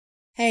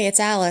Hey,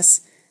 it's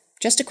Alice.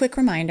 Just a quick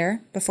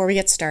reminder, before we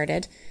get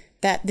started,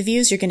 that the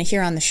views you're going to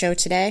hear on the show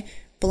today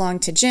belong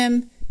to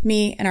Jim,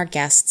 me, and our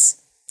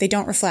guests. They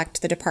don't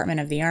reflect the Department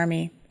of the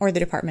Army or the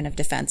Department of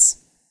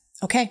Defense.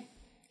 Okay,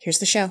 here's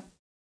the show.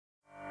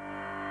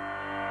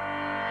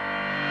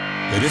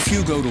 But if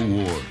you go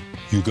to war,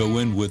 you go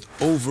in with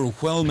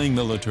overwhelming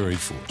military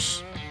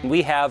force.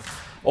 We have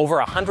over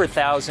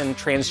 100,000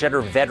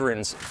 transgender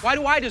veterans. Why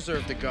do I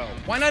deserve to go?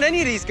 Why not any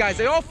of these guys?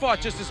 They all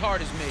fought just as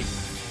hard as me.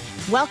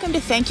 Welcome to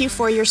Thank You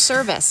for Your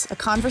Service, a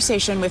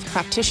conversation with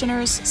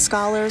practitioners,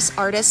 scholars,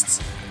 artists,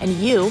 and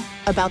you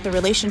about the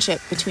relationship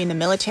between the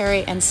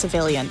military and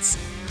civilians.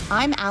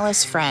 I'm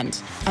Alice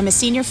Friend. I'm a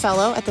senior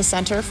fellow at the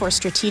Center for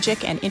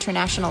Strategic and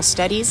International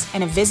Studies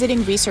and a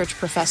visiting research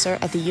professor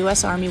at the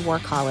U.S. Army War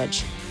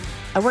College.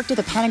 I worked at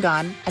the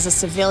Pentagon as a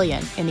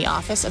civilian in the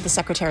Office of the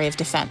Secretary of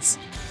Defense.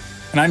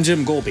 And I'm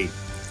Jim Golby.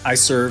 I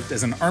served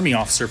as an Army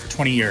officer for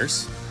 20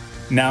 years.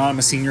 Now I'm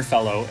a senior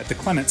fellow at the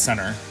Clement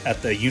Center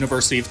at the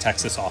University of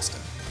Texas,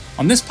 Austin.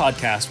 On this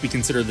podcast, we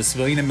consider the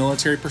civilian and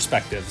military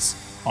perspectives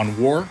on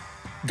war,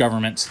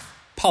 government,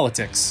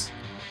 politics,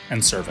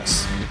 and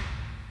service.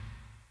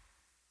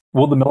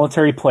 Will the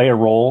military play a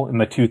role in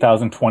the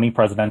 2020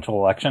 presidential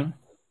election?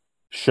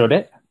 Should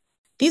it?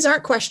 These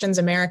aren't questions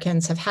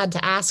Americans have had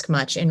to ask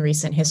much in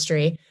recent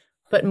history,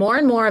 but more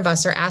and more of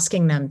us are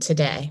asking them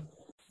today.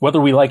 Whether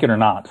we like it or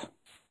not,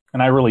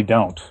 and I really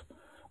don't,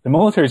 the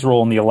military's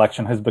role in the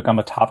election has become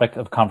a topic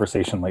of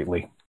conversation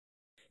lately.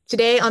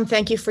 Today on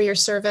Thank You for Your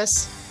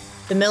Service,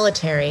 the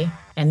military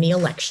and the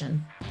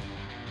election.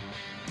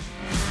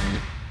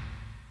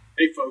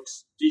 Hey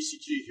folks,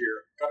 DCG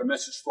here. Got a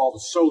message for all the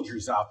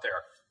soldiers out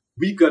there.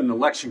 We've got an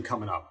election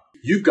coming up.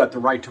 You've got the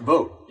right to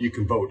vote. You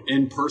can vote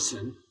in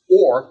person,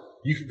 or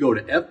you can go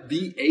to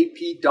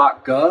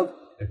fvap.gov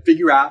and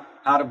figure out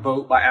how to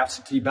vote by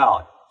absentee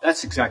ballot.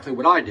 That's exactly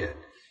what I did.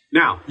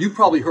 Now, you've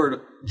probably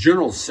heard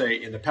generals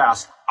say in the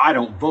past, I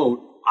don't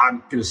vote,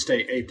 I'm going to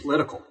stay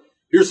apolitical.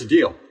 Here's the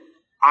deal.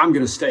 I'm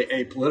going to stay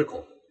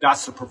apolitical.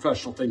 That's the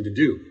professional thing to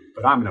do,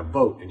 but I'm going to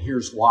vote, and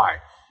here's why.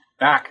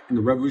 Back in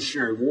the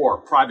Revolutionary War,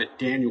 Private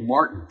Daniel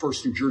Martin,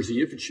 1st New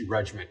Jersey Infantry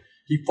Regiment,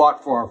 he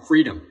fought for our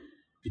freedom.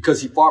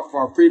 Because he fought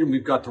for our freedom,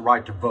 we've got the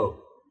right to vote.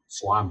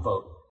 So I'm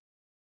voting.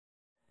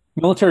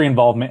 Military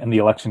involvement in the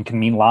election can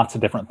mean lots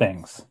of different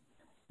things,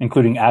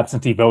 including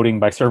absentee voting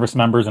by service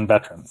members and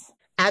veterans,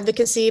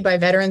 advocacy by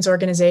veterans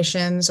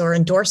organizations, or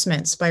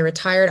endorsements by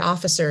retired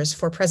officers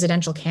for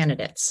presidential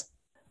candidates.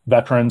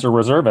 Veterans or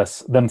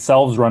reservists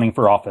themselves running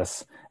for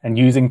office and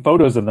using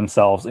photos of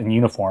themselves in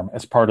uniform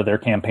as part of their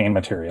campaign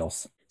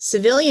materials.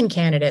 Civilian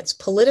candidates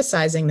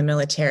politicizing the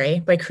military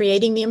by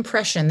creating the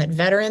impression that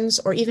veterans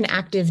or even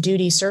active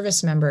duty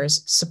service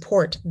members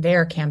support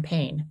their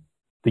campaign.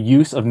 The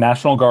use of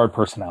National Guard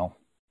personnel,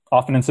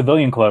 often in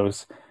civilian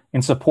clothes,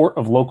 in support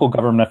of local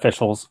government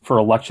officials for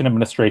election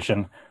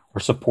administration or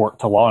support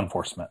to law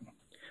enforcement.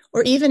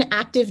 Or even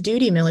active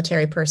duty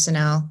military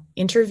personnel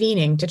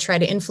intervening to try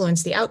to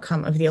influence the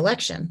outcome of the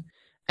election,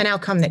 an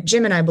outcome that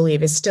Jim and I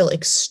believe is still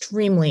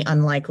extremely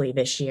unlikely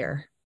this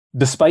year.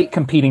 Despite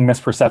competing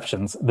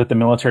misperceptions that the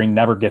military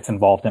never gets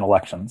involved in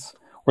elections,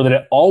 or that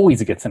it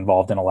always gets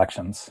involved in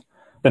elections,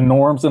 the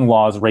norms and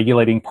laws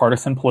regulating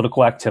partisan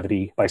political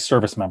activity by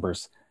service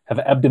members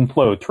have ebbed and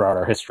flowed throughout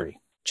our history.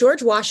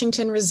 George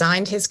Washington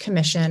resigned his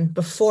commission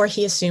before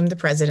he assumed the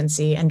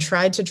presidency and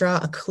tried to draw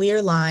a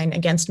clear line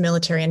against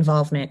military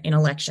involvement in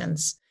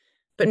elections.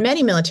 But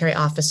many military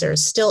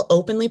officers still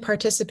openly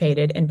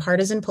participated in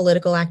partisan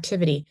political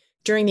activity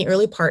during the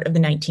early part of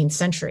the 19th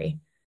century.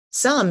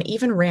 Some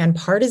even ran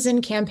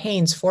partisan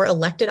campaigns for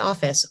elected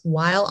office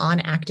while on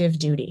active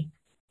duty.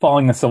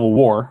 Following the Civil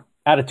War,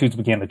 attitudes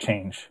began to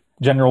change.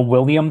 General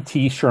William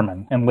T.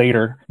 Sherman and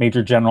later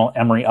Major General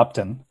Emory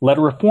Upton led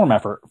a reform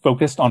effort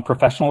focused on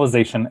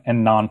professionalization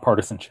and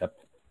nonpartisanship.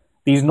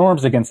 These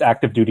norms against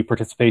active duty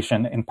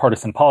participation in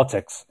partisan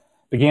politics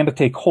began to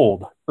take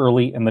hold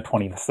early in the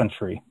 20th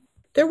century.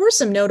 There were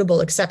some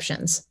notable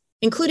exceptions,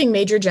 including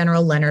Major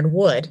General Leonard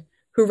Wood,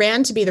 who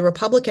ran to be the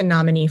Republican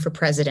nominee for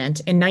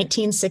president in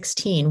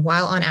 1916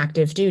 while on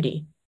active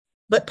duty.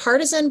 But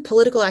partisan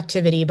political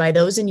activity by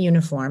those in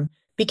uniform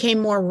became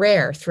more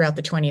rare throughout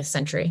the 20th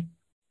century.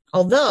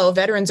 Although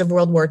veterans of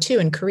World War II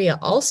and Korea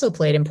also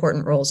played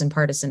important roles in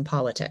partisan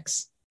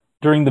politics.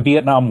 During the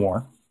Vietnam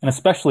War, and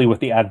especially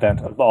with the advent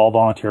of the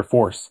all-volunteer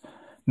force,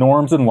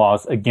 norms and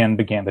laws again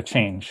began to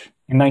change.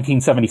 In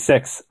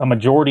 1976, a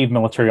majority of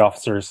military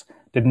officers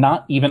did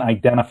not even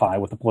identify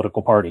with a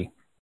political party.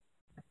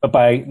 But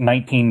by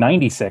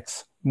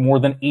 1996, more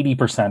than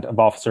 80% of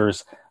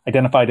officers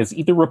identified as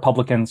either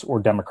Republicans or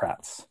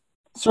Democrats.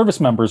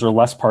 Service members are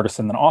less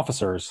partisan than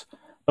officers,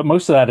 but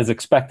most of that is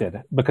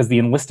expected because the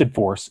enlisted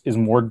force is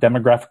more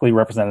demographically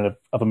representative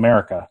of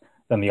America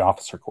than the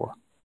officer corps.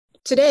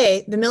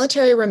 Today, the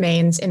military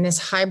remains in this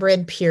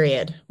hybrid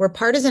period where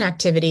partisan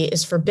activity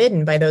is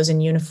forbidden by those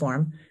in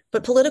uniform,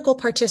 but political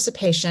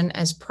participation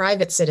as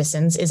private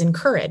citizens is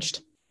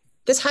encouraged.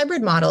 This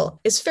hybrid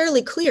model is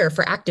fairly clear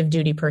for active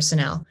duty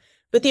personnel,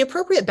 But the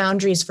appropriate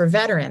boundaries for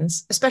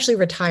veterans, especially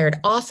retired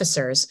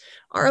officers,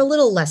 are a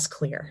little less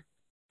clear.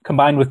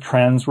 Combined with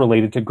trends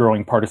related to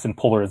growing partisan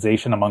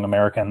polarization among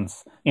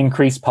Americans,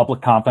 increased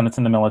public confidence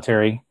in the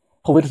military,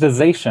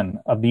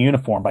 politicization of the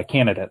uniform by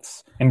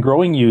candidates, and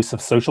growing use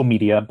of social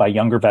media by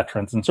younger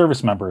veterans and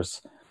service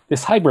members,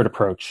 this hybrid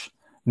approach,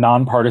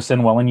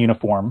 nonpartisan while in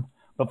uniform,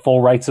 but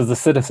full rights as a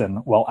citizen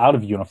while out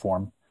of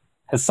uniform,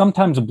 has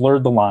sometimes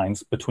blurred the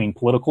lines between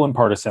political and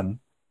partisan,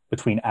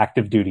 between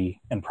active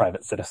duty and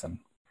private citizen.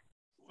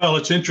 Well,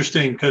 it's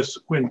interesting because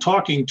when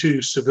talking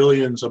to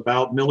civilians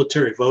about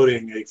military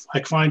voting,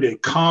 I find a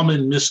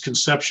common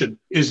misconception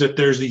is that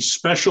there's these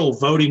special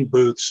voting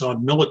booths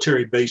on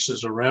military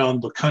bases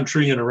around the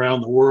country and around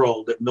the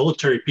world that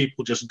military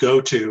people just go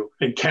to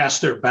and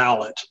cast their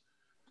ballot.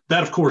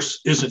 That, of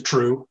course, isn't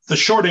true. The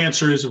short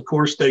answer is, of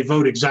course, they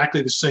vote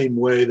exactly the same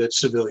way that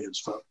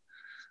civilians vote.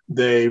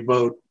 They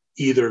vote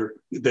either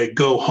they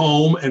go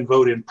home and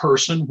vote in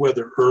person,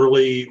 whether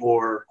early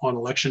or on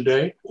election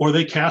day, or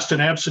they cast an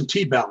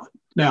absentee ballot.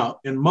 Now,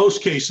 in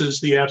most cases,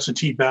 the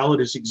absentee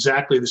ballot is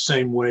exactly the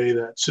same way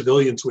that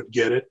civilians would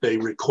get it. They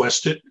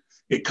request it.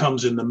 It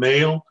comes in the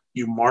mail.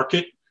 You mark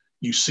it.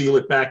 You seal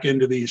it back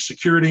into the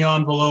security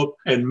envelope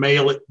and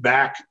mail it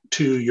back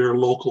to your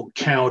local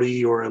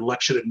county or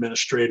election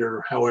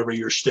administrator, however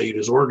your state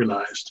is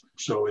organized.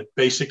 So it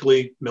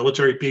basically,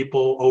 military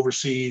people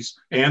overseas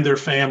and their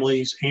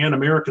families and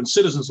American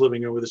citizens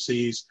living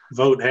overseas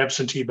vote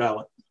absentee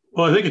ballot.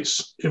 Well, I think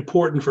it's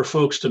important for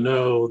folks to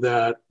know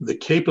that the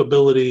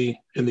capability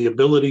and the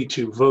ability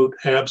to vote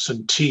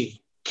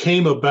absentee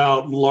came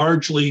about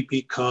largely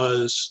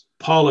because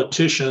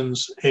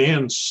politicians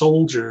and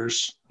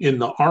soldiers in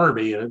the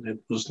Army, and it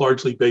was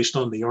largely based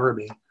on the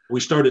Army, we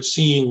started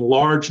seeing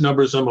large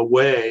numbers of them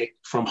away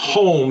from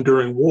home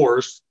during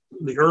wars.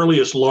 The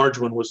earliest large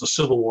one was the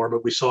Civil War,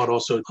 but we saw it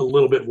also a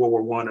little bit in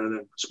World War I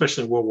and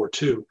especially in World War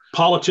II.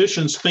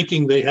 Politicians,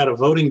 thinking they had a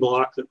voting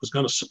bloc that was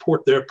going to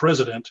support their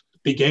president,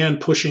 began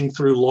pushing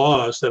through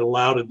laws that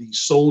allowed these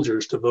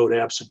soldiers to vote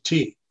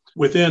absentee.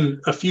 Within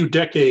a few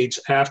decades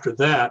after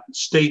that,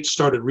 states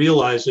started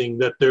realizing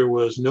that there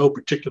was no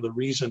particular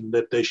reason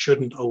that they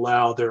shouldn't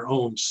allow their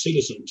own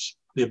citizens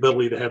the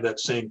ability to have that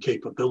same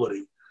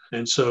capability.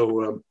 And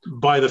so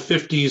by the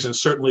 50s and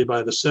certainly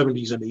by the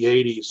 70s and the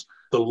 80s,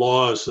 the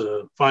laws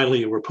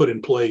finally were put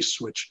in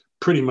place, which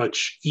pretty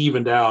much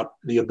evened out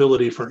the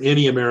ability for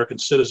any American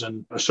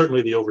citizen,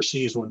 certainly the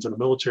overseas ones in the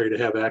military,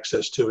 to have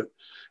access to it.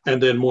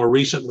 And then more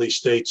recently,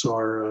 states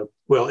are,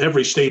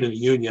 every state in the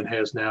union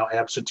has now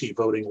absentee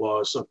voting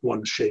laws of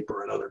one shape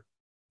or another.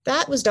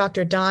 That was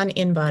Dr. Don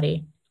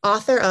Inbody,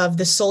 author of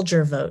The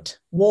Soldier Vote,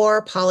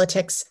 War,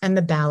 Politics, and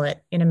the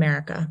Ballot in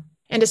America,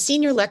 and a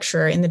senior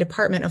lecturer in the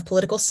Department of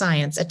Political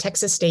Science at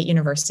Texas State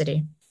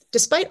University.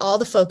 Despite all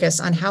the focus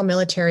on how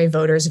military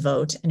voters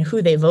vote and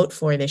who they vote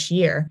for this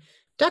year,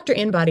 Dr.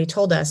 Inbody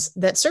told us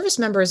that service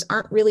members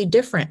aren't really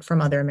different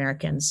from other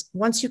Americans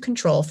once you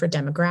control for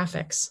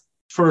demographics.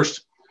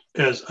 First,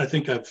 as I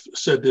think I've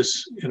said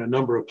this in a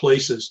number of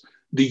places,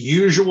 the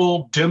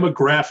usual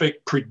demographic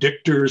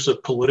predictors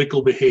of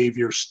political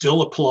behavior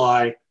still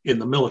apply in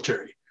the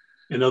military.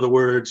 In other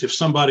words, if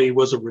somebody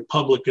was a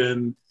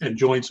Republican and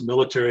joins the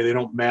military, they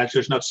don't match.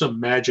 There's not some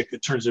magic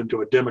that turns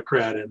into a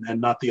Democrat and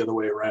not the other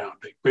way around.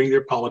 They bring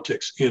their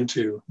politics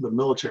into the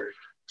military.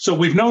 So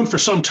we've known for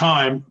some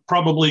time,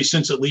 probably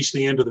since at least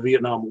the end of the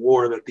Vietnam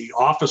War, that the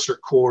officer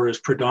corps is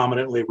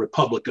predominantly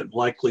Republican,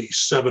 likely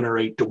 7 or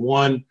 8 to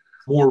 1.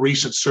 More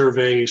recent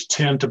surveys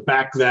tend to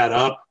back that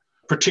up,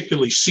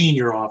 particularly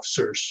senior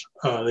officers.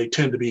 They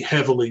tend to be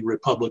heavily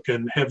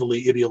Republican,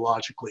 heavily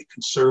ideologically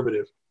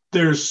conservative.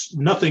 There's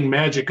nothing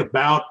magic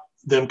about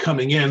them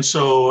coming in.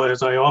 So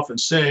as I often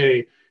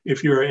say,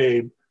 if you're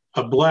a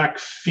Black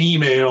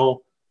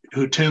female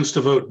who tends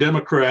to vote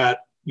Democrat,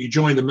 you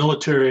join the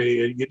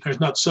military, there's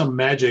not some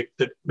magic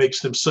that makes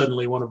them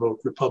suddenly want to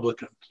vote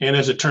Republican. And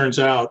as it turns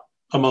out,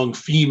 among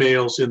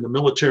females in the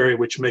military,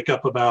 which make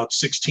up about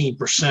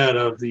 16%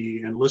 of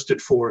the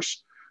enlisted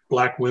force,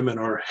 Black women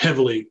are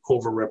heavily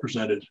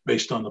overrepresented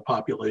based on the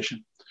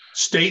population.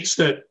 States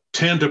that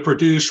tend to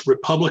produce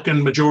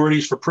Republican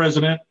majorities for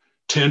president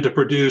tend to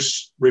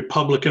produce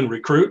Republican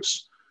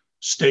recruits.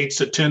 States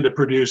that tend to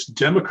produce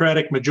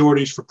Democratic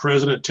majorities for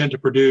president tend to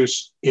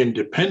produce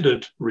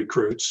independent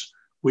recruits.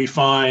 We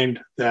find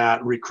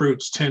that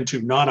recruits tend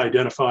to not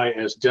identify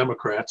as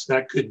Democrats.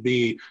 That could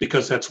be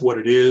because that's what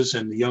it is,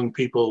 and the young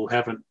people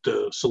haven't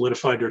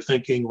solidified their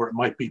thinking, or it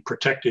might be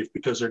protective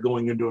because they're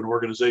going into an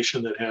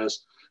organization that has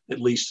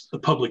at least the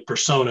public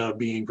persona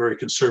being very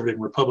conservative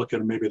and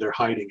Republican, and maybe they're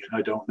hiding it.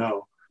 I don't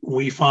know.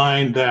 We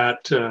find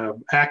that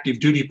active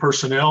duty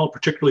personnel,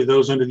 particularly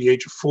those under the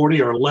age of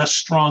 40, are less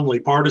strongly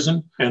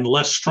partisan and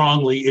less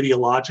strongly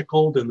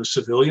ideological than the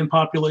civilian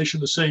population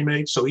the same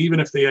age. So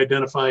even if they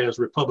identify as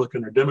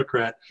Republican or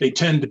Democrat, they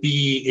tend to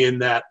be in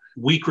that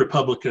weak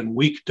Republican,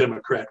 weak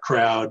Democrat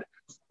crowd.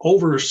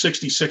 Over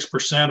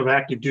 66% of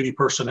active duty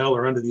personnel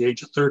are under the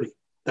age of 30.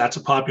 That's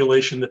a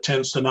population that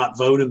tends to not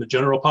vote in the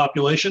general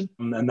population.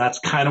 And that's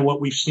kind of what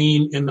we've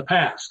seen in the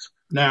past.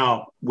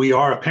 Now, we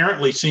are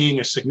apparently seeing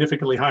a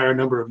significantly higher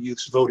number of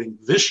youths voting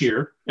this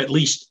year, at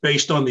least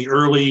based on the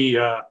early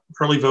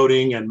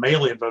voting and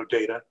mail-in vote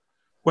data.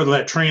 Whether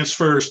that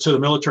transfers to the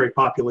military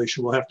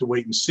population, we'll have to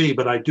wait and see,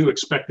 but I do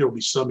expect there will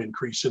be some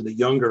increase in the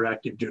younger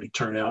active duty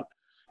turnout.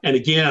 And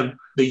again,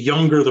 the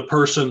younger the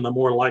person, the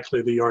more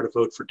likely they are to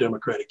vote for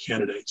Democratic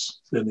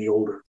candidates than the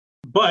older.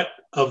 But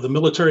of the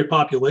military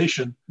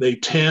population, they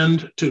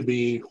tend to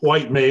be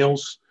white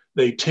males.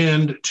 They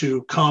tend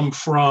to come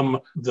from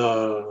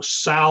the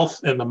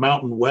South and the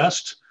Mountain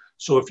West.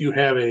 So if you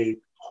have a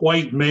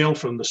white male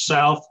from the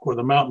South or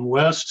the Mountain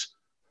West,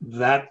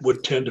 that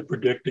would tend to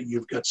predict that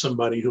you've got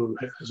somebody who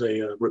has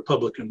a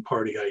Republican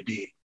Party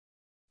ID.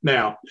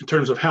 Now, in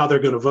terms of how they're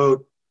going to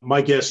vote,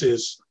 my guess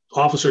is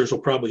officers will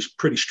probably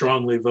pretty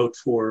strongly vote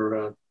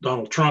for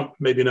Donald Trump,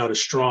 maybe not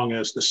as strong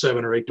as the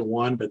 7 or 8 to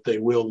 1, but they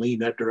will lean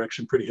that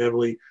direction pretty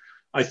heavily.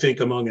 I think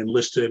among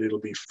enlisted, it'll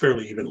be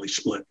fairly evenly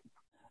split.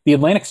 The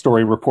Atlantic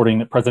story reporting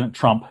that President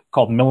Trump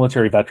called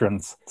military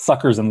veterans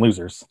suckers and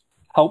losers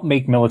helped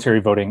make military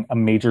voting a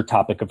major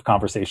topic of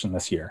conversation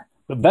this year.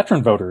 But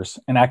veteran voters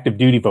and active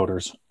duty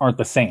voters aren't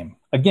the same.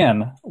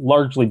 Again,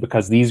 largely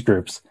because these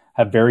groups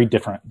have very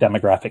different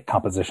demographic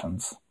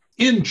compositions.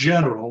 In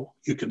general,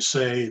 you can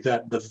say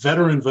that the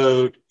veteran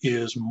vote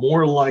is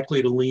more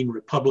likely to lean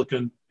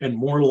Republican and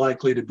more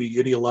likely to be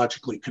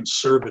ideologically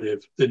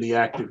conservative than the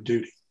active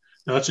duty.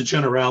 Now, that's a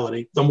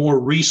generality. The more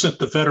recent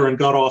the veteran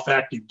got off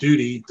active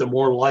duty, the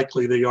more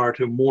likely they are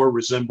to more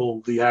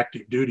resemble the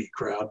active duty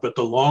crowd. But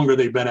the longer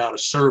they've been out of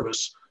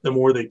service, the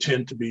more they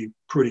tend to be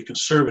pretty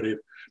conservative.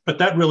 But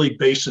that really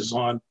bases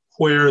on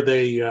where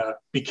they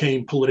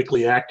became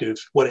politically active,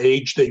 what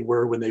age they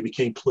were when they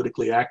became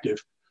politically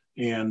active.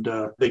 And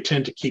they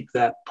tend to keep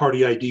that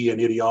party ID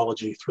and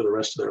ideology for the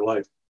rest of their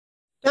life.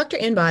 Dr.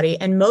 Inbody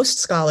and most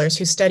scholars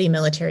who study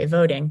military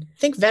voting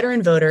think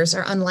veteran voters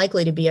are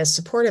unlikely to be as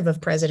supportive of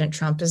President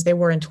Trump as they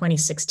were in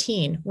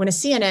 2016, when a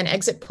CNN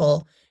exit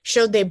poll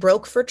showed they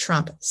broke for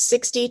Trump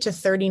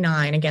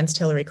 60-39 against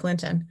Hillary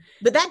Clinton.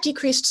 But that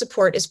decreased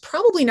support is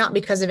probably not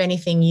because of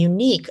anything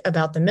unique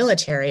about the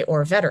military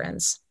or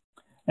veterans.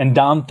 And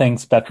Don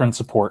thinks veteran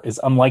support is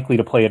unlikely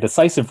to play a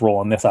decisive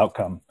role in this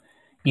outcome,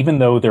 even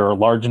though there are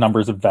large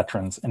numbers of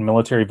veterans and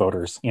military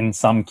voters in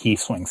some key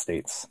swing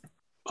states.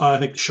 I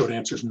think the short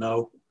answer is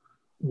no.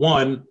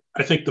 One,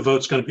 I think the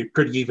vote's going to be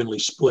pretty evenly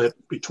split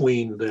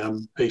between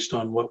them based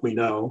on what we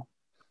know.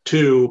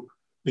 Two,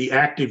 the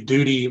active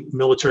duty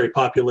military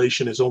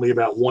population is only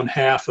about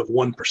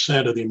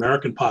 0.5% of the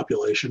American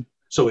population.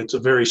 So it's a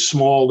very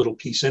small little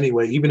piece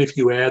anyway. Even if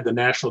you add the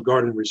National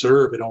Guard and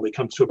Reserve, it only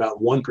comes to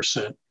about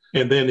 1%.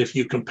 And then if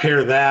you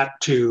compare that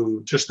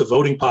to just the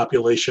voting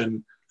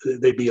population,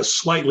 they'd be a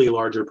slightly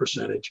larger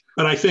percentage.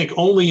 But I think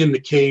only in the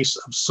case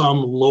of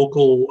some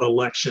local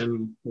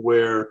election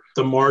where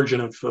the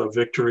margin of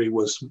victory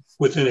was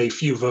within a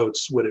few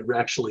votes would it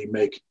actually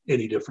make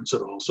any difference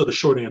at all. So the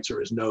short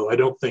answer is no, I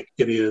don't think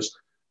it is.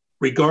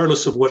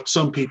 Regardless of what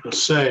some people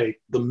say,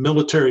 the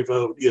military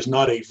vote is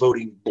not a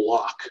voting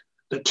bloc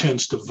that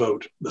tends to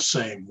vote the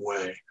same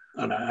way.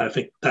 And I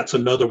think that's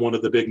another one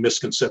of the big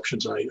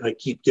misconceptions I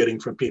keep getting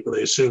from people.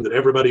 They assume that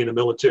everybody in the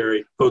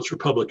military votes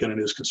Republican and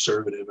is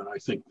conservative. And I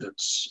think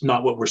that's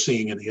not what we're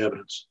seeing in the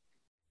evidence.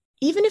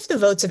 Even if the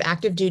votes of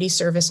active duty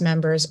service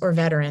members or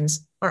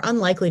veterans are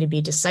unlikely to be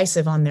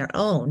decisive on their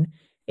own,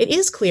 it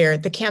is clear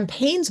the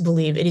campaigns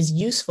believe it is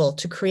useful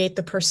to create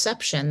the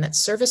perception that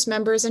service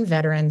members and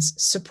veterans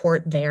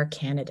support their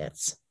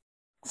candidates.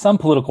 Some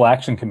political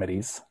action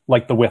committees,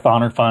 like the With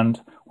Honor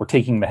Fund or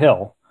Taking the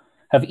Hill,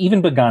 have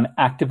even begun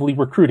actively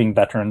recruiting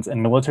veterans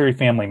and military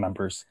family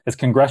members as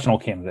congressional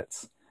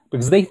candidates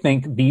because they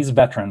think these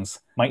veterans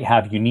might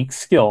have unique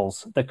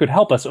skills that could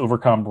help us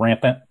overcome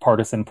rampant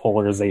partisan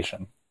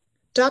polarization.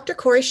 Dr.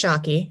 Kori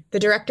Schake, the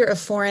Director of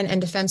Foreign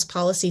and Defense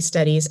Policy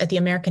Studies at the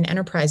American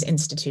Enterprise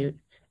Institute,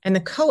 and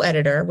the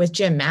co-editor with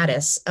Jim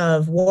Mattis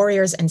of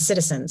Warriors and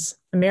Citizens,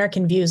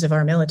 American Views of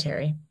Our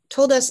Military,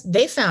 told us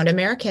they found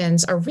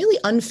Americans are really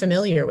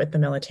unfamiliar with the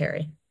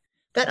military.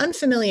 That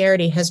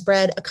unfamiliarity has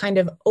bred a kind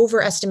of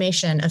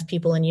overestimation of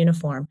people in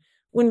uniform,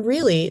 when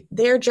really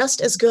they're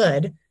just as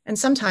good and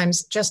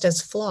sometimes just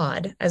as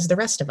flawed as the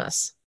rest of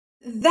us.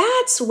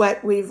 That's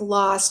what we've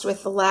lost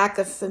with the lack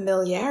of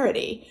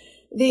familiarity.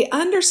 The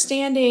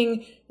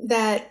understanding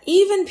that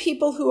even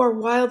people who are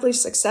wildly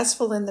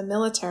successful in the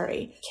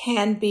military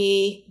can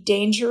be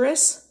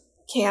dangerous,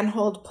 can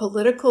hold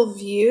political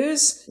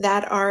views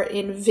that are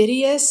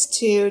invidious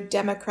to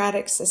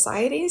democratic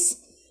societies,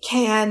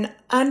 can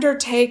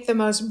undertake the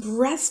most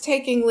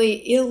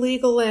breathtakingly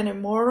illegal and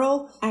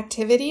immoral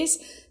activities,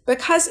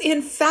 because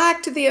in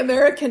fact, the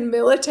American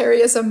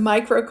military is a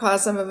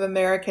microcosm of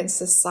American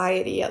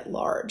society at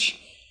large.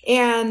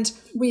 And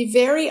we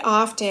very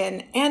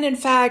often, and in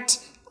fact,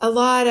 a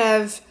lot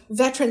of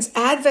veterans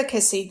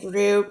advocacy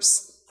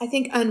groups, I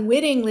think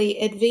unwittingly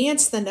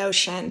advance the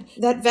notion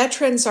that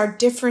veterans are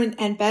different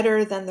and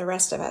better than the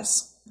rest of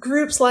us.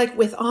 groups like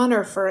With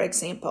Honor, for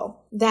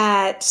example,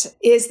 that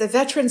is the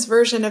veterans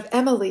version of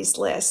Emily's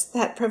List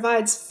that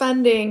provides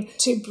funding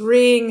to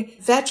bring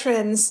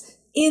veterans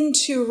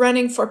into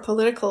running for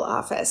political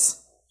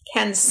office,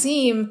 can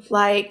seem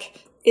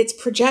like it's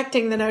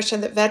projecting the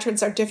notion that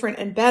veterans are different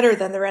and better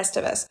than the rest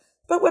of us.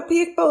 But what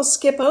people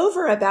skip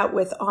over about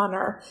With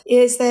Honor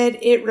is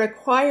that it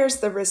requires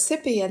the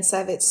recipients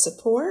of its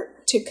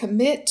support to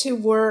commit to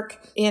work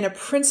in a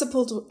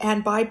principled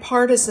and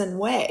bipartisan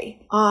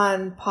way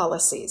on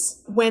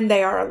policies when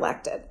they are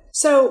elected.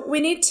 So we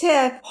need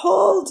to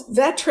hold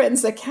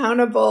veterans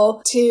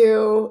accountable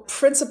to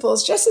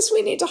principles, just as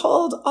we need to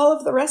hold all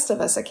of the rest of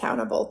us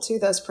accountable to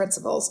those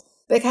principles.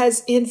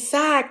 Because in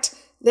fact,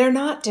 they're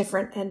not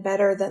different and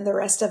better than the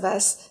rest of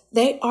us.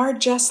 They are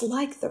just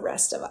like the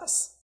rest of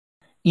us.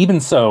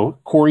 Even so,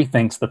 Corey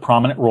thinks the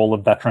prominent role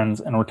of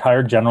veterans and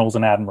retired generals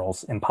and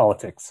admirals in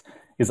politics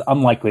is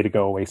unlikely to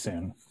go away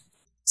soon.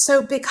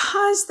 So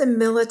because the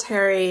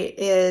military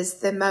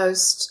is the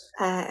most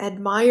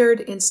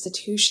admired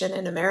institution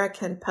in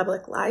American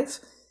public life,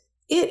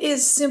 it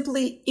is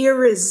simply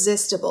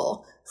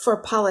irresistible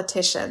for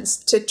politicians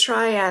to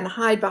try and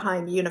hide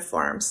behind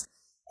uniforms.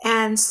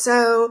 And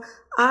so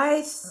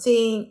I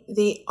think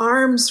the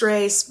arms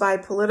race by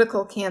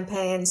political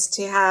campaigns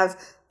to have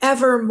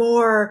ever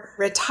more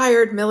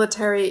retired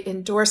military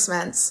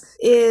endorsements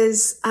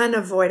is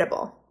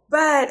unavoidable.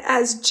 But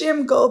as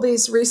Jim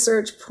Golby's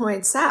research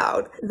points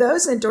out,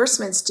 those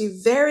endorsements do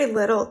very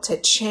little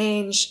to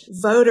change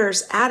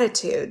voters'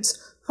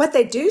 attitudes. What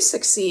they do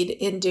succeed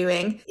in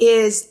doing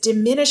is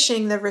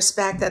diminishing the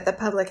respect that the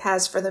public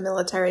has for the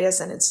military as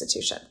an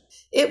institution.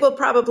 It will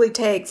probably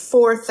take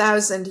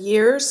 4,000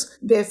 years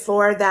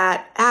before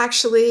that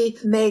actually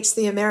makes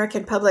the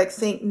American public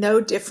think no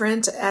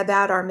different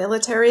about our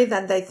military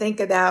than they think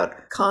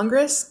about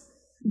Congress.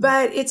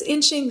 But it's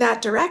inching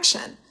that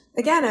direction.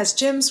 Again, as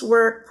Jim's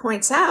work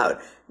points out,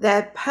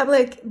 the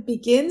public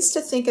begins to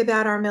think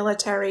about our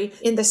military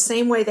in the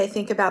same way they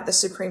think about the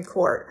Supreme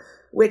Court,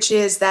 which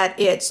is that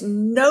it's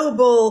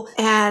noble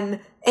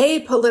and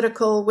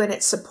apolitical when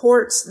it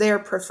supports their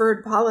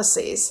preferred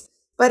policies,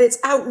 but it's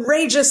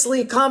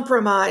outrageously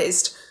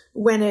compromised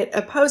when it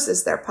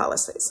opposes their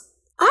policies.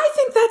 I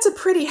think that's a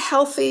pretty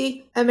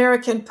healthy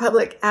American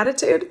public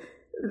attitude.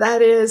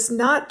 That is,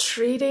 not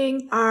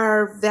treating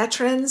our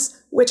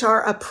veterans, which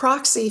are a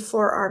proxy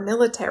for our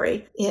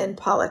military in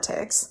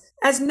politics,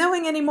 as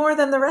knowing any more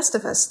than the rest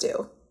of us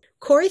do.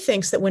 Corey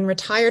thinks that when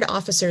retired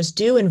officers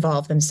do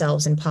involve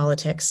themselves in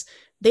politics,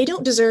 they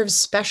don't deserve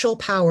special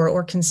power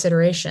or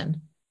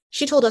consideration.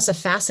 She told us a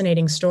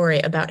fascinating story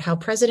about how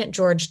President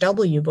George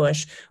W.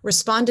 Bush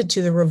responded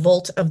to the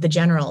revolt of the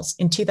generals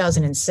in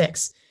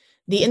 2006,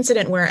 the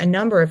incident where a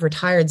number of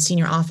retired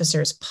senior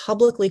officers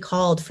publicly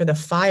called for the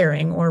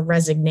firing or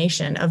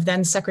resignation of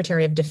then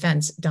Secretary of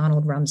Defense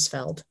Donald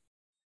Rumsfeld.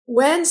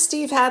 When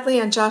Steve Hadley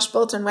and Josh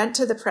Bolten went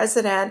to the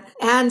president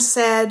and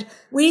said,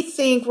 "We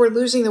think we're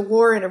losing the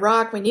war in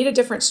Iraq, we need a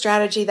different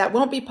strategy, that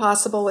won't be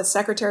possible with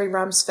Secretary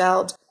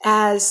Rumsfeld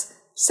as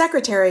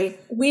secretary,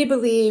 we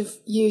believe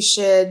you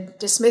should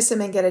dismiss him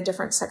and get a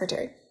different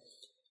secretary."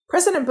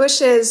 President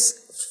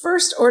Bush's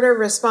first order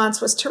response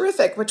was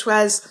terrific, which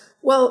was,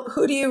 "Well,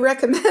 who do you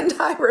recommend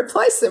I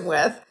replace him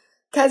with?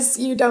 Because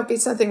you don't be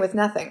something with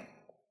nothing."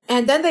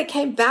 And then they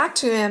came back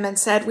to him and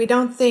said, "We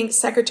don't think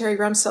Secretary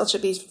Rumsfeld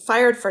should be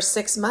fired for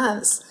 6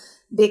 months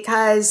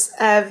because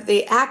of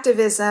the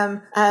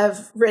activism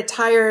of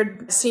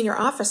retired senior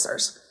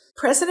officers."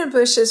 President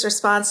Bush's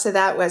response to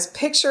that was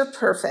picture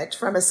perfect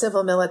from a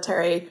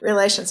civil-military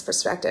relations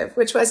perspective,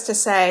 which was to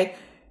say,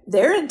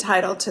 they're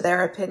entitled to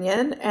their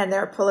opinion and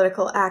their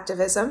political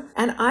activism,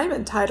 and I'm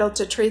entitled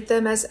to treat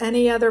them as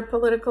any other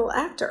political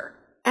actor.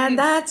 And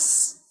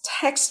that's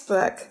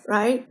textbook,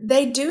 right?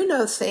 They do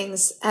know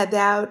things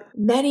about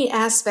many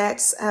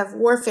aspects of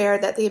warfare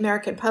that the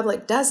American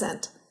public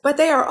doesn't. But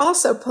they are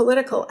also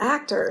political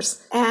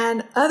actors,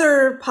 and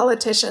other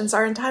politicians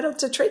are entitled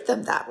to treat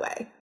them that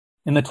way.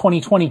 In the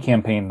 2020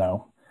 campaign,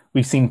 though,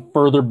 we've seen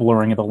further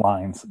blurring of the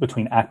lines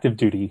between active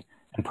duty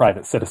and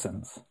private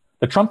citizens.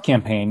 The Trump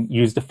campaign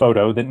used a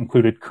photo that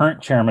included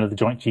current chairman of the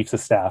Joint Chiefs of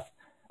Staff,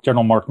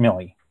 General Mark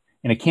Milley,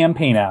 in a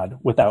campaign ad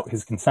without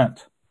his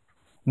consent.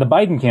 The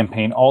Biden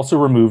campaign also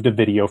removed a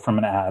video from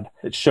an ad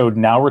that showed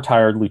now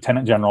retired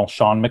Lieutenant General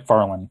Sean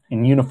McFarland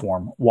in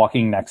uniform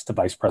walking next to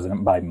Vice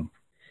President Biden.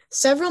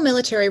 Several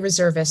military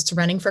reservists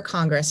running for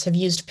Congress have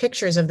used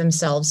pictures of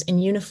themselves in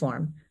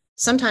uniform,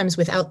 sometimes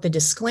without the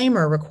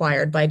disclaimer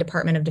required by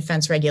Department of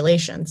Defense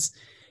regulations.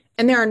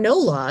 And there are no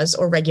laws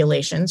or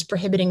regulations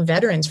prohibiting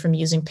veterans from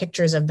using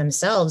pictures of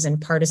themselves in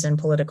partisan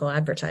political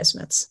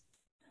advertisements.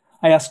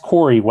 I asked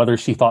Corey whether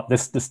she thought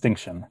this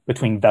distinction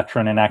between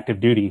veteran and active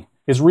duty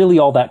is really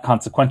all that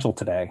consequential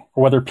today,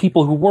 or whether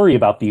people who worry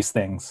about these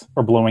things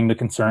are blowing the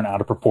concern out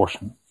of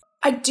proportion.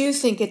 I do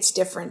think it's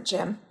different,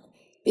 Jim,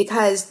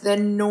 because the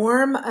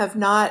norm of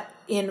not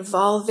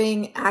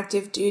involving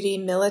active duty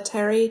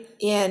military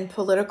in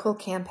political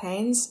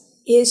campaigns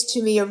is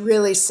to me a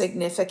really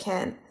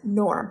significant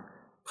norm.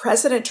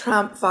 President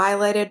Trump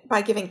violated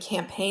by giving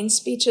campaign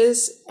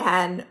speeches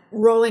and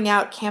rolling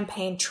out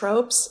campaign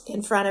tropes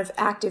in front of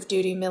active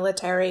duty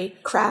military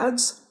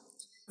crowds.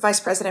 Vice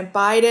President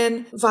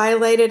Biden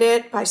violated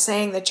it by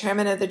saying the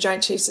chairman of the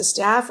Joint Chiefs of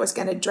Staff was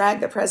going to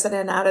drag the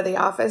president out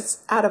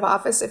of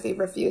office if he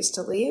refused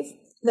to leave.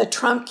 The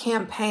Trump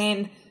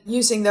campaign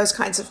using those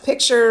kinds of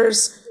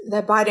pictures,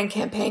 the Biden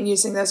campaign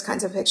using those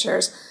kinds of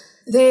pictures,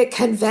 the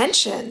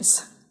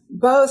conventions,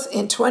 both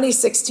in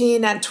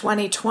 2016 and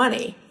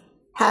 2020,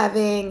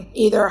 having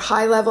either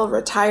high-level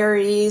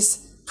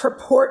retirees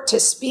purport to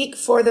speak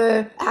for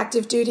the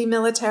active duty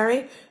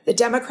military. The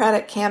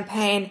Democratic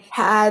campaign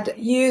had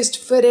used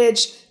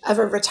footage of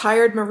a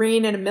retired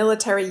Marine in a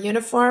military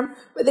uniform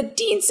with a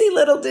teensy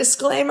little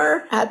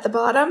disclaimer at the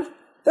bottom.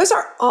 Those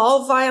are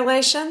all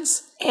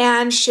violations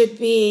and should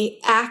be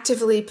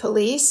actively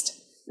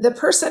policed. The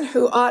person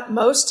who ought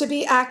most to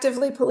be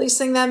actively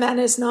policing them and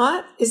is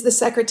not is the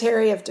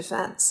Secretary of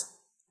Defense.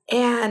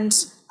 And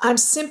I'm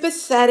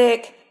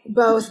sympathetic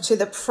both to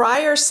the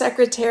prior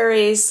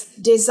secretary's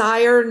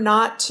desire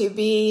not to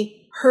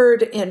be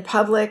heard in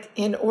public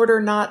in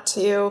order not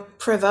to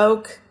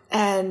provoke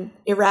an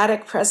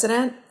erratic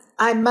president.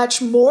 I'm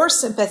much more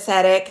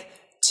sympathetic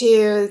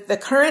to the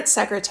current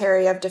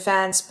Secretary of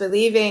Defense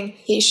believing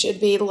he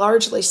should be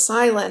largely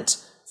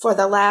silent for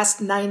the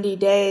last 90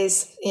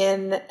 days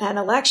in an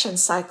election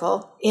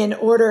cycle in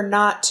order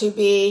not to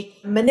be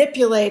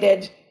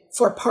manipulated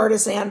for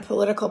partisan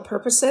political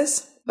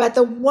purposes. But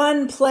the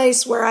one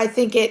place where I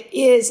think it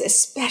is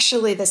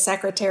especially the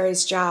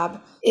secretary's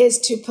job is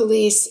to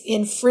police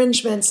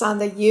infringements on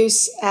the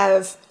use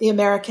of the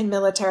American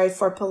military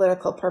for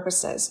political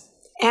purposes.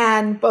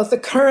 And both the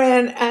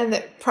current and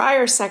the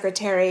prior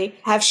secretary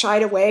have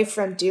shied away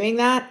from doing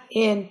that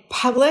in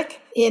public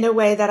in a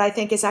way that I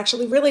think is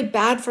actually really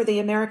bad for the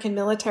American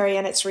military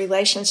and its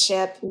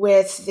relationship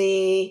with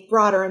the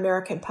broader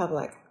American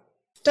public.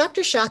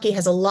 Dr. Shockey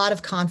has a lot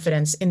of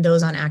confidence in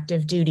those on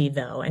active duty,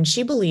 though, and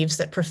she believes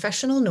that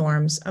professional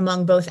norms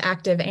among both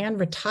active and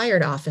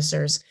retired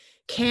officers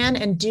can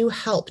and do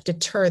help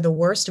deter the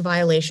worst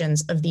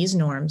violations of these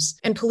norms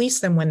and police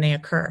them when they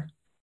occur.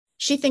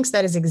 She thinks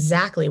that is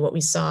exactly what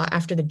we saw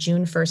after the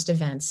June 1st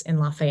events in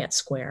Lafayette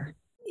Square.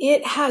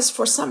 It has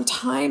for some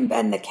time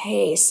been the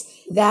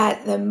case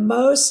that the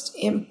most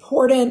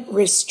important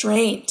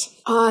restraint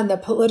on the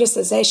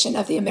politicization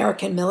of the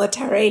American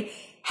military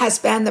has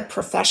been the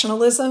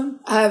professionalism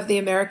of the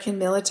American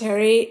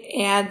military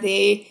and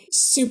the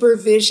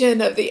supervision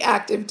of the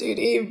active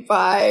duty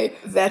by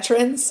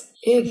veterans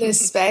in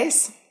this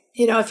space.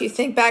 You know, if you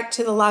think back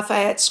to the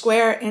Lafayette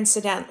Square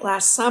incident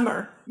last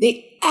summer,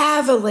 the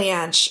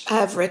avalanche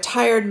of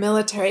retired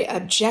military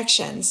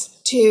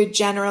objections to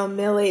General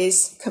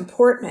Milley's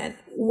comportment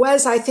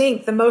was, I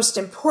think, the most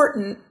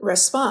important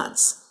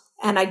response.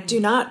 And I do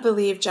not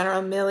believe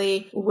General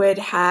Milley would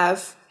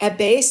have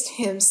abased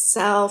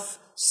himself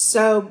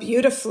so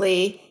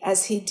beautifully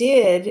as he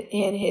did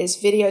in his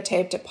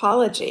videotaped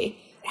apology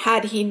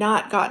had he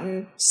not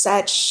gotten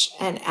such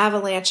an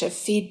avalanche of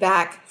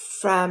feedback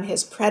from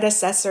his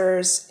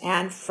predecessors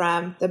and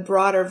from the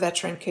broader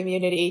veteran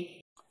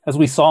community. As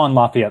we saw in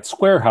Lafayette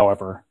Square,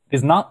 however, it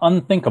is not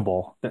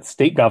unthinkable that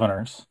state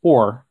governors,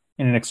 or,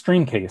 in an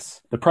extreme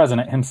case, the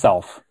president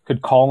himself,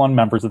 could call on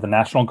members of the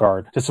National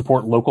Guard to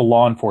support local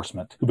law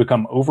enforcement who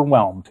become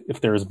overwhelmed if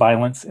there is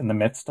violence in the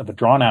midst of a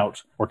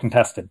drawn-out or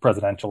contested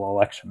presidential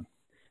election.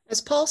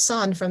 As Paul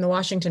Sand from the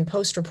Washington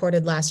Post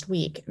reported last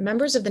week,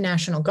 members of the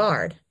National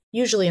Guard,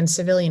 usually in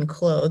civilian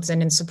clothes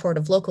and in support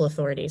of local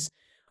authorities,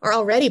 are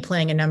already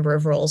playing a number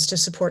of roles to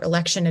support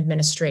election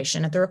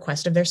administration at the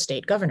request of their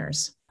state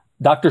governors.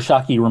 Dr.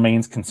 Shockey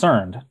remains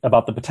concerned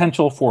about the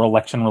potential for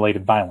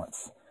election-related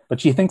violence, but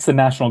she thinks the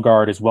National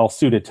Guard is well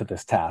suited to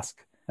this task,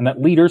 and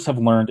that leaders have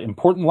learned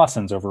important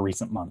lessons over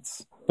recent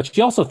months. But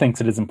she also thinks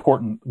it is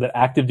important that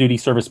active duty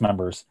service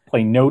members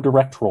play no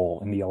direct role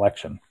in the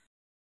election.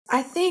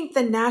 I think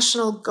the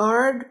National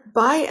Guard,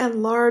 by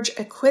and large,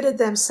 acquitted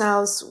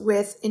themselves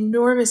with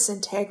enormous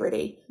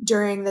integrity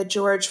during the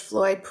George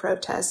Floyd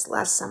protests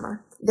last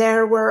summer.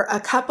 There were a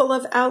couple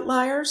of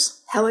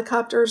outliers,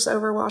 helicopters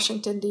over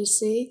Washington,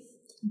 D.C.,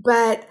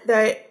 but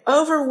the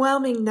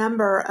overwhelming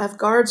number of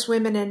Guards,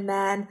 women and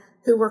men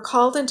who were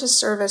called into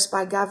service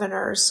by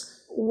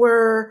governors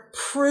were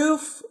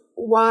proof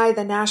why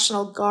the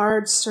National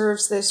Guard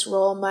serves this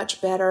role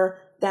much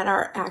better than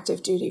our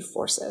active duty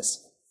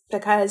forces.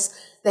 Because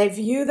they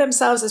view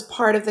themselves as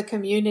part of the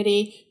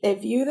community. They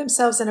view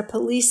themselves in a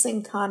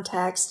policing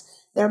context.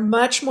 They're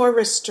much more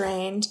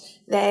restrained.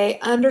 They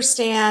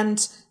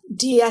understand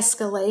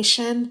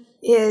de-escalation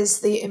is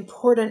the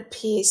important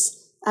piece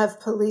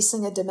of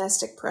policing a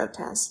domestic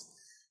protest.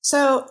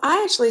 So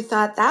I actually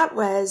thought that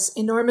was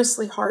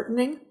enormously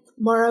heartening.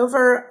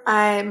 Moreover,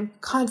 I'm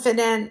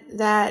confident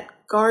that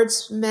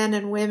Guardsmen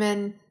and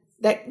women,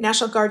 that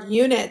National Guard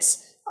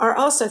units are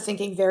also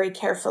thinking very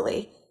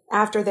carefully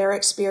after their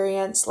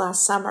experience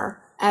last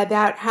summer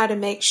about how to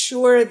make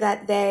sure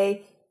that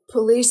they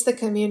police the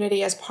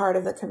community as part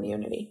of the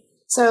community.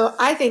 So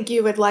I think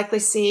you would likely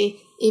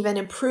see even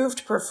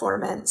improved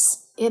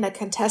performance in a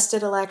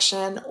contested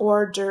election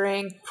or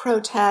during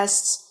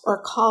protests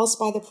or calls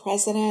by the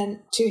president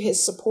to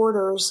his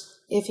supporters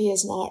if he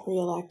is not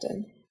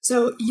reelected.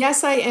 So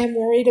yes, I am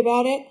worried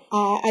about it.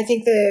 I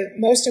think the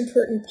most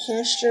important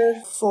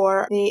posture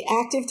for the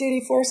active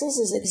duty forces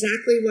is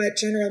exactly what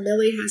General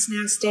Milley has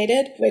now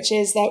stated, which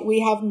is that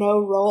we have no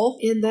role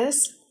in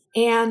this,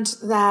 and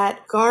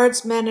that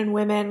guardsmen and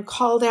women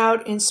called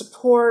out in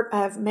support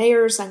of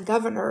mayors and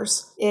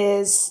governors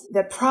is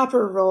the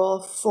proper role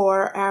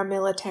for our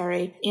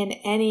military in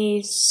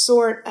any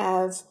sort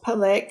of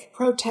public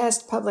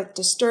protest, public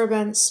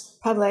disturbance,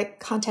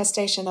 public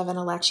contestation of an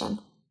election.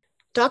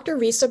 Dr.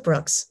 Risa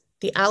Brooks,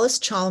 the Alice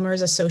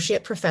Chalmers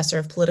Associate Professor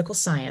of Political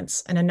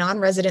Science and a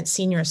non-resident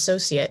senior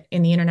associate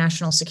in the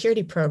International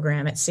Security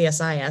Program at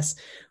CSIS,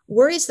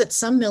 worries that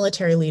some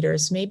military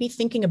leaders may be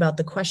thinking about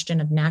the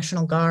question of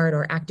National Guard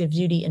or active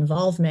duty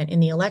involvement in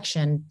the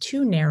election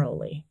too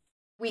narrowly.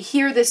 We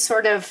hear this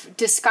sort of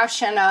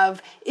discussion of,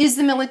 is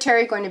the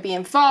military going to be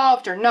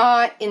involved or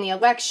not in the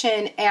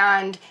election?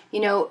 And,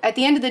 at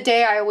the end of the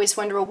day, I always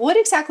wonder, well, what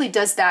exactly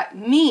does that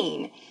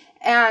mean?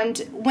 And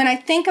when I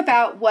think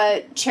about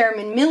what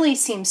Chairman Milley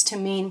seems to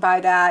mean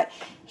by that,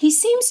 he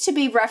seems to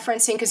be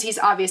referencing, because he's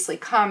obviously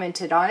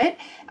commented on it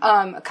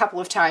a couple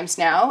of times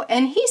now,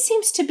 and he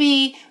seems to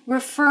be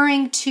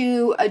referring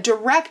to a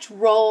direct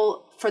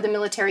role for the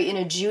military in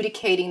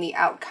adjudicating the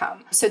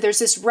outcome. So there's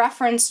this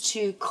reference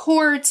to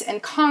courts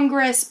and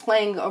Congress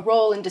playing a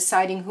role in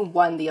deciding who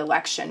won the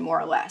election, more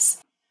or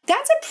less.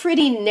 That's a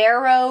pretty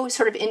narrow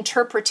sort of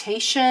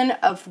interpretation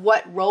of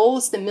what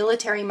roles the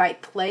military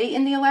might play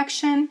in the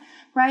election,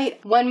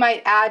 right? One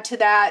might add to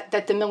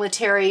that the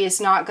military is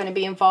not going to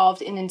be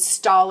involved in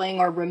installing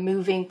or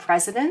removing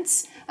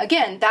presidents.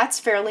 Again, that's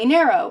fairly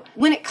narrow.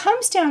 When it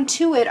comes down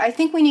to it, I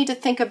think we need to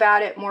think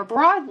about it more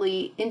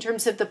broadly in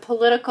terms of the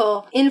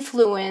political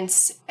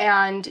influence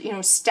and,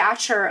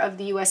 stature of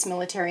the U.S.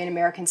 military in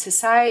American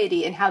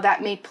society and how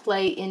that may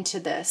play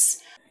into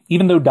this.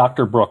 Even though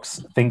Dr.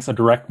 Brooks thinks a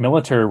direct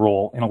military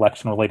role in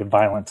election-related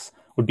violence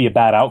would be a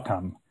bad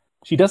outcome,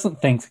 she doesn't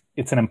think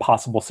it's an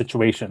impossible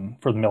situation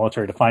for the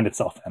military to find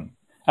itself in.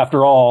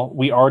 After all,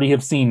 we already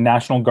have seen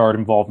National Guard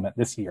involvement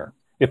this year.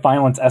 If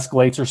violence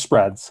escalates or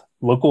spreads,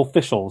 local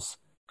officials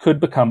could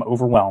become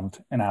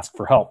overwhelmed and ask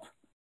for help.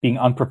 Being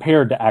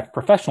unprepared to act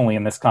professionally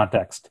in this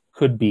context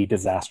could be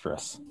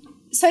disastrous.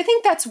 So I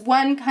think that's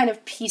one kind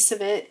of piece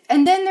of it.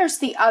 And then there's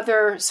the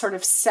other sort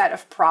of set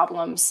of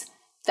problems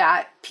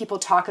that people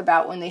talk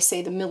about when they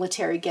say the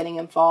military getting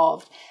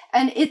involved.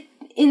 And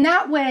in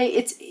that way,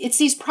 it's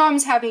these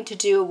problems having to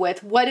do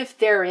with what if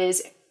there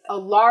is a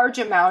large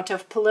amount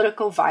of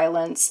political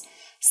violence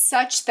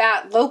such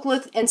that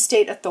local and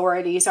state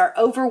authorities are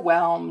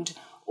overwhelmed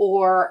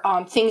or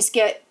things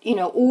get,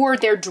 or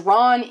they're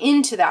drawn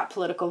into that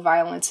political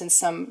violence in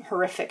some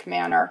horrific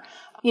manner.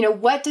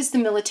 What does the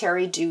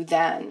military do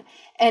then?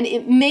 And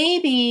it may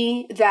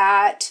be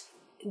that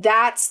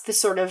that's the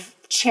sort of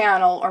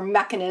channel or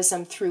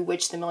mechanism through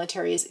which the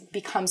military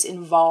becomes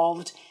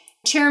involved.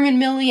 Chairman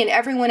Milley and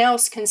everyone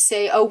else can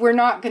say, oh, we're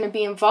not going to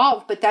be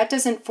involved, but that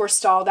doesn't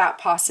forestall that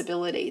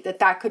possibility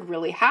that could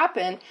really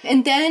happen.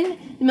 And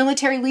then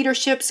military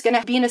leadership's going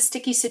to be in a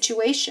sticky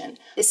situation,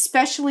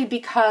 especially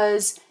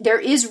because there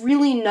is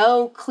really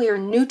no clear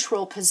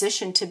neutral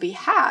position to be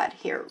had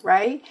here,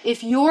 right?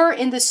 If you're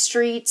in the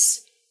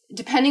streets,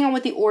 depending on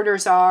what the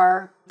orders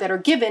are that are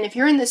given, if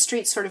you're in the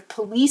streets sort of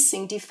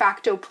policing, de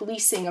facto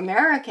policing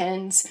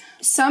Americans,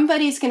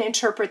 somebody's going to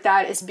interpret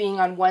that as being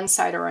on one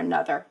side or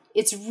another.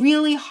 It's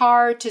really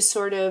hard to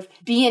sort of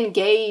be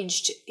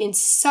engaged in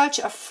such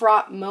a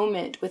fraught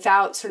moment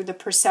without sort of the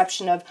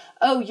perception of,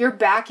 oh, you're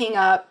backing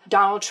up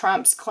Donald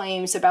Trump's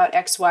claims about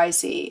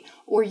XYZ,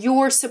 or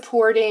you're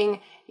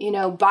supporting,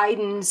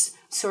 Biden's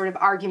sort of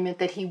argument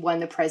that he won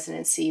the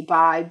presidency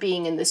by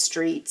being in the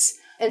streets.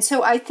 And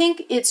so I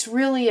think it's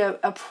really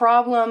a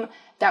problem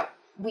that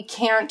we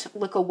can't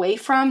look away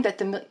from, that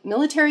the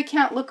military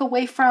can't look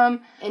away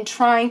from, and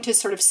trying to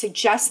sort of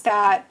suggest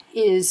that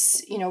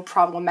is,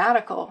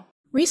 problematical.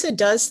 Risa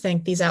does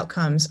think these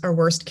outcomes are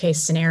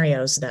worst-case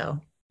scenarios, though.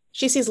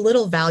 She sees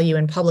little value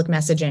in public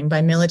messaging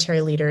by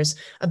military leaders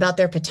about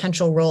their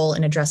potential role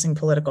in addressing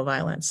political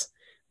violence.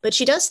 But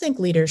she does think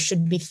leaders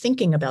should be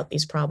thinking about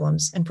these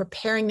problems and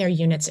preparing their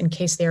units in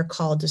case they are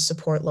called to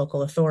support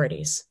local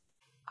authorities.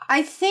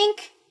 I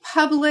think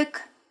public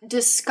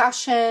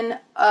discussion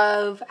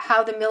of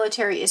how the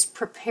military is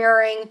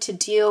preparing to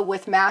deal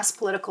with mass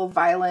political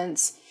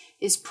violence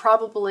is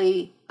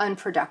probably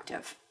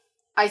unproductive.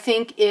 I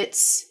think it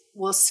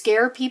will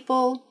scare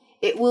people.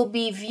 It will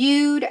be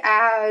viewed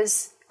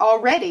as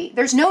already,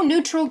 there's no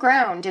neutral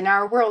ground in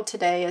our world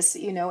today, as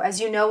you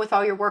know, with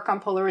all your work on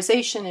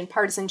polarization and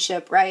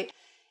partisanship, right?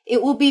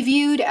 It will be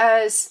viewed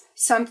as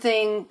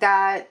something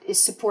that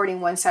is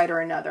supporting one side or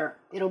another.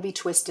 It'll be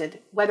twisted,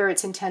 whether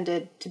it's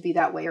intended to be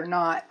that way or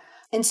not.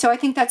 And so I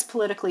think that's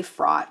politically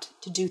fraught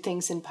to do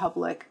things in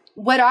public.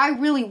 What I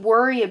really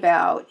worry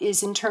about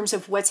is in terms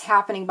of what's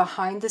happening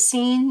behind the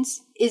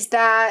scenes, is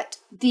that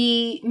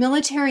the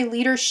military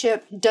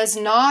leadership does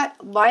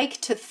not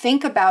like to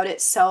think about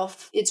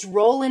itself, its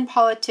role in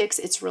politics,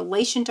 its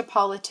relation to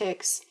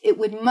politics. It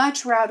would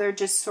much rather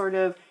just sort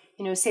of,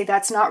 say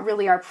that's not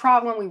really our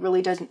problem. We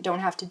really don't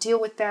have to deal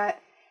with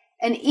that.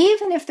 And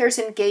even if there's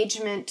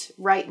engagement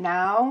right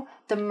now,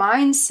 the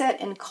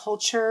mindset and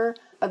culture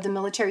of the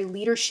military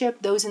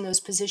leadership, those in those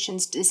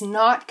positions, is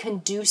not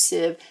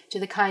conducive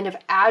to the kind of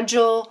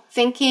agile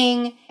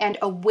thinking and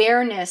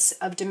awareness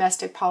of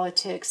domestic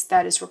politics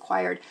that is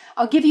required.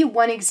 I'll give you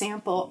one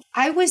example.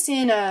 I was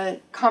in a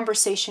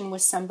conversation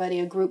with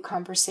somebody, a group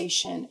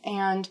conversation,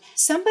 and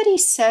somebody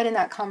said in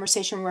that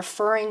conversation,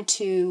 referring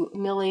to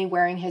Milley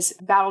wearing his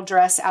battle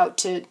dress out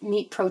to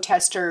meet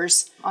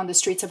protesters on the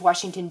streets of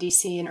Washington,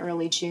 D.C. in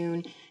early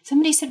June,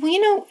 somebody said,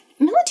 well,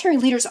 military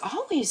leaders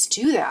always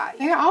do that.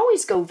 They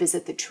always go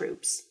visit the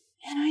troops.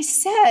 And I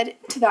said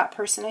to that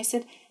person,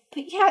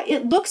 but yeah,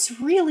 it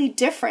looks really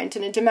different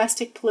in a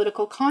domestic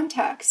political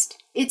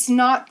context. It's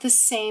not the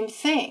same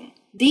thing.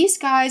 These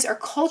guys are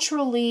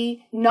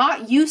culturally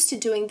not used to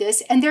doing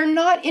this, and they're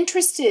not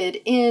interested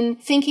in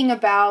thinking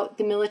about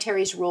the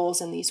military's roles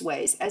in these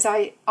ways. As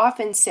I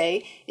often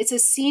say, it's a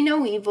see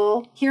no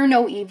evil, hear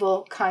no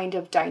evil kind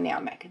of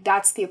dynamic.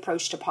 That's the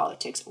approach to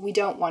politics. We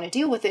don't want to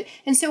deal with it.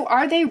 And so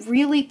are they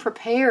really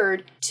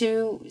prepared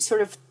to sort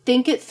of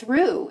think it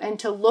through and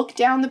to look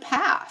down the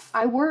path?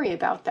 I worry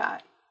about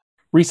that.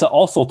 Risa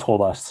also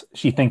told us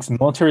she thinks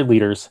military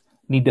leaders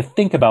need to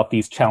think about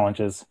these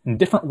challenges in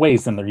different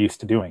ways than they're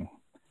used to doing.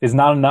 It is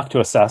not enough to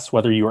assess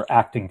whether you are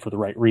acting for the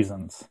right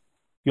reasons.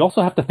 You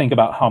also have to think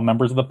about how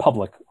members of the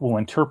public will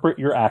interpret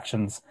your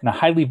actions in a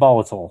highly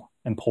volatile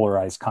and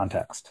polarized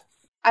context.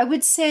 I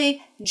would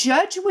say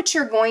judge what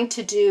you're going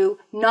to do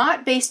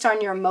not based on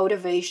your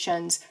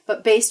motivations,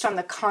 but based on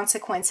the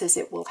consequences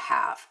it will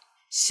have.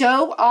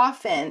 So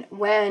often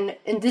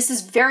and this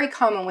is very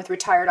common with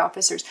retired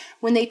officers,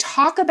 when they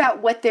talk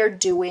about what they're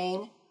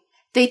doing,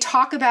 they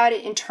talk about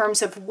it in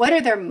terms of what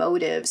are their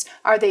motives?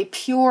 Are they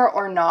pure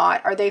or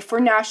not? Are they for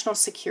national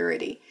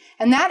security?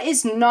 And that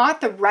is not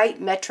the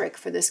right metric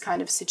for this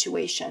kind of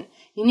situation.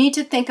 You need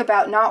to think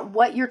about not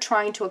what you're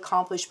trying to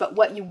accomplish, but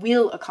what you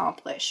will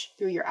accomplish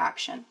through your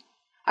action.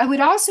 I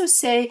would also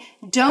say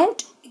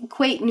don't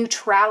equate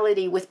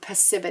neutrality with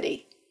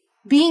passivity.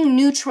 Being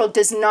neutral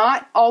does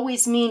not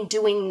always mean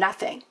doing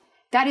nothing.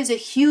 That is a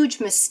huge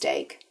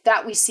mistake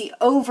that we see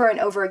over and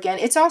over again.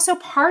 It's also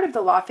part of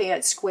the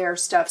Lafayette Square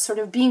stuff, sort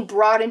of being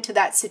brought into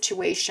that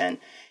situation.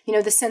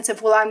 The sense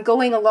of, well, I'm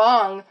going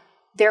along,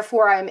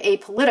 therefore I'm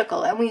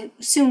apolitical. And we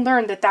soon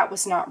learned that that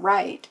was not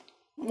right.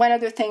 One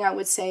other thing I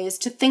would say is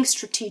to think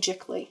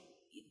strategically.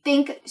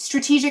 Think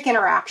strategic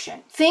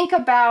interaction. Think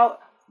about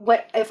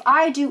what if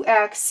I do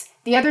X,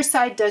 the other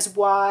side does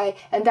Y,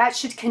 and that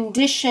should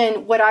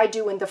condition what I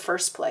do in the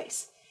first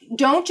place.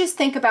 Don't just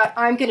think about,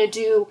 I'm going to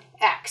do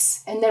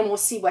X, and then we'll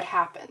see what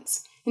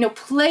happens.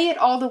 Play it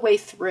all the way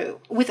through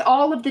with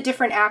all of the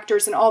different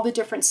actors and all the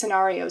different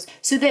scenarios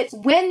so that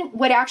when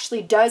what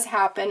actually does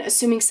happen,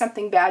 assuming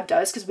something bad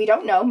does, because we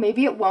don't know,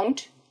 maybe it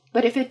won't,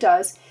 but if it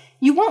does,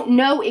 you won't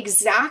be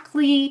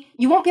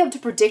able to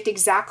predict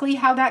exactly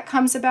how that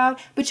comes about,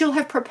 but you'll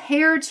have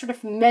prepared sort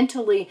of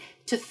mentally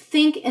to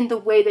think in the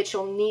way that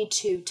you'll need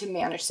to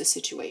manage the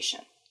situation.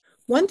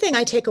 One thing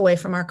I take away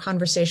from our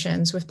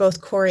conversations with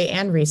both Corey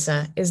and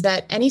Risa is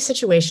that any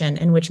situation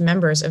in which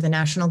members of the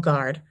National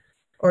Guard,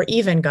 or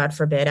even, God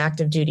forbid,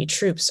 active duty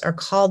troops are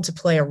called to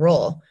play a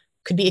role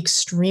could be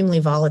extremely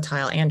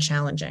volatile and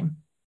challenging.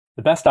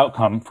 The best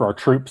outcome for our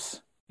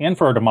troops and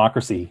for our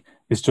democracy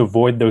is to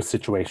avoid those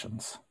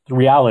situations. The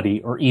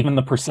reality, or even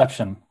the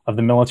perception, of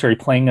the military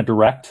playing a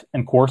direct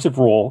and coercive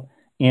role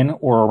in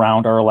or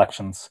around our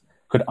elections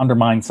could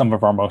undermine some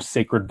of our most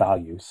sacred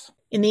values.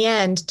 In the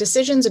end,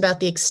 decisions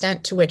about the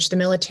extent to which the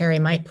military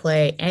might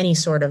play any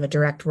sort of a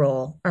direct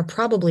role are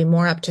probably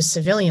more up to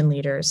civilian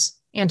leaders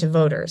and to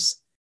voters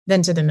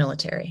than to the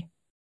military.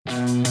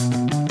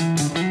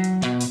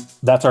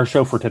 That's our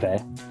show for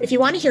today. If you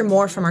want to hear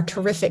more from our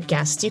terrific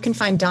guests, you can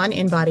find Don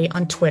Inbody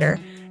on Twitter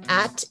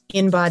at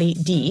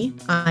InbodyD,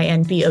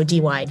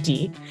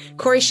 INBODYD,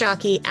 Corey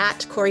Shockey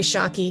at Corey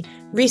Shockey,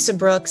 Risa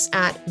Brooks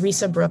at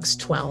Risa Brooks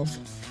 12.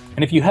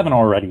 And if you haven't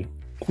already,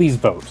 please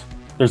vote.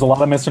 There's a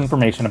lot of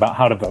misinformation about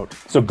how to vote,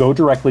 so go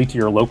directly to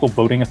your local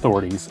voting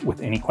authorities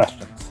with any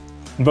questions.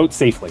 And vote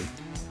safely.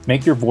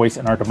 Make your voice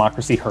in our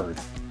democracy heard,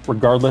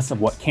 regardless of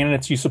what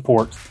candidates you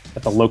support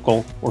at the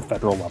local or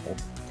federal level.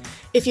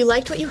 If you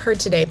liked what you heard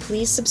today,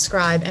 please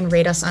subscribe and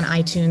rate us on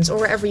iTunes or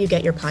wherever you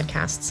get your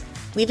podcasts.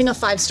 Leaving a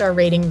 5-star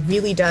rating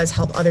really does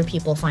help other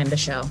people find the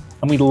show.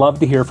 And we'd love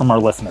to hear from our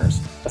listeners,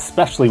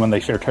 especially when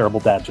they share terrible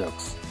dad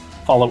jokes.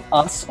 Follow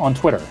us on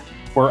Twitter.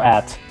 We're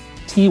at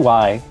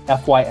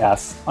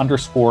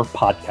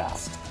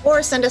TYFYS_podcast.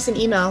 Or send us an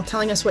email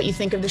telling us what you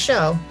think of the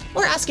show,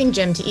 or asking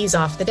Jim to ease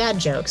off the dad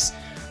jokes.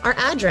 Our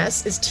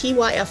address is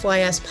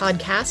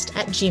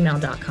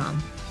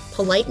tyfyspodcast@gmail.com.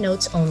 Polite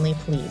notes only,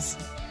 please.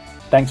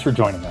 Thanks for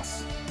joining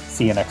us.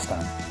 See you next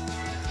time.